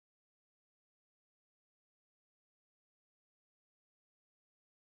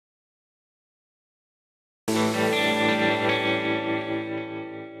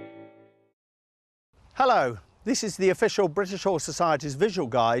Hello, this is the official British Horse Society's visual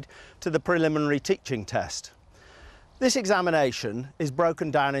guide to the preliminary teaching test. This examination is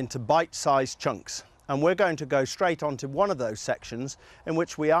broken down into bite-sized chunks, and we're going to go straight onto one of those sections in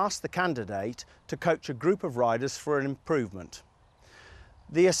which we ask the candidate to coach a group of riders for an improvement.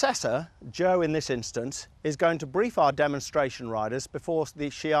 The assessor, Jo in this instance, is going to brief our demonstration riders before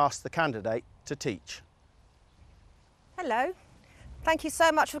she asks the candidate to teach. Hello. Thank you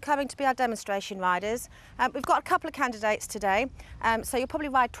so much for coming to be our demonstration riders. We've got a couple of candidates today, so you'll probably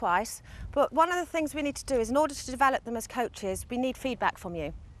ride twice. But one of the things we need to do is, in order to develop them as coaches, we need feedback from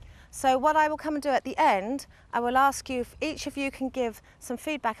you. So what I will come and do at the end, I will ask you if each of you can give some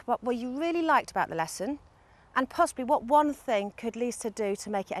feedback about what you really liked about the lesson, and possibly what one thing could Lisa do to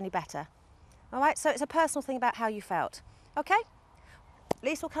make it any better. All right, so it's a personal thing about how you felt. Okay?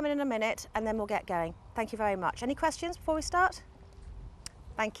 Lisa will come in a minute and then we'll get going. Thank you very much. Any questions before we start?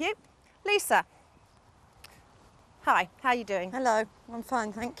 Thank you. Lisa. Hi, how are you doing? Hello, I'm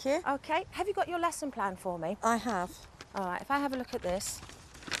fine, thank you. Okay, have you got your lesson plan for me? I have. All right, if I have a look at this.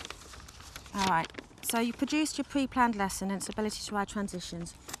 All right, so you produced your pre-planned lesson and its ability to ride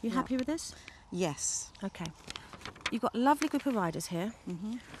transitions. You happy with this? Yes. Okay. You've got a lovely group of riders here.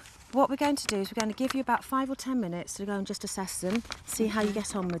 What we're going to do is we're going to give you about 5 or 10 minutes to go and just assess them, see how you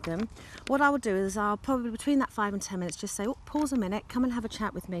get on with them. What I will do is I'll probably, between that 5 and 10 minutes, just say, oh, pause a minute, come and have a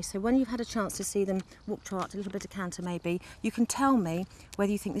chat with me. So when you've had a chance to see them walk, trot, a little bit of canter maybe, you can tell me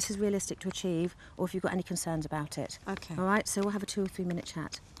whether you think this is realistic to achieve or if you've got any concerns about it. Okay. All right, so we'll have a 2 or 3 minute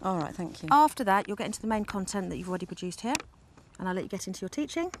chat. All right, thank you. After that, you'll get into the main content that you've already produced here, and I'll let you get into your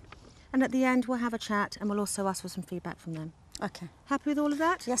teaching. And at the end, we'll have a chat and we'll also ask for some feedback from them. Okay. Happy with all of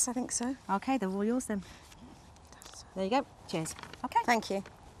that? Yes, I think so. Okay, they're all yours then. There you go. Cheers. Okay. Thank you.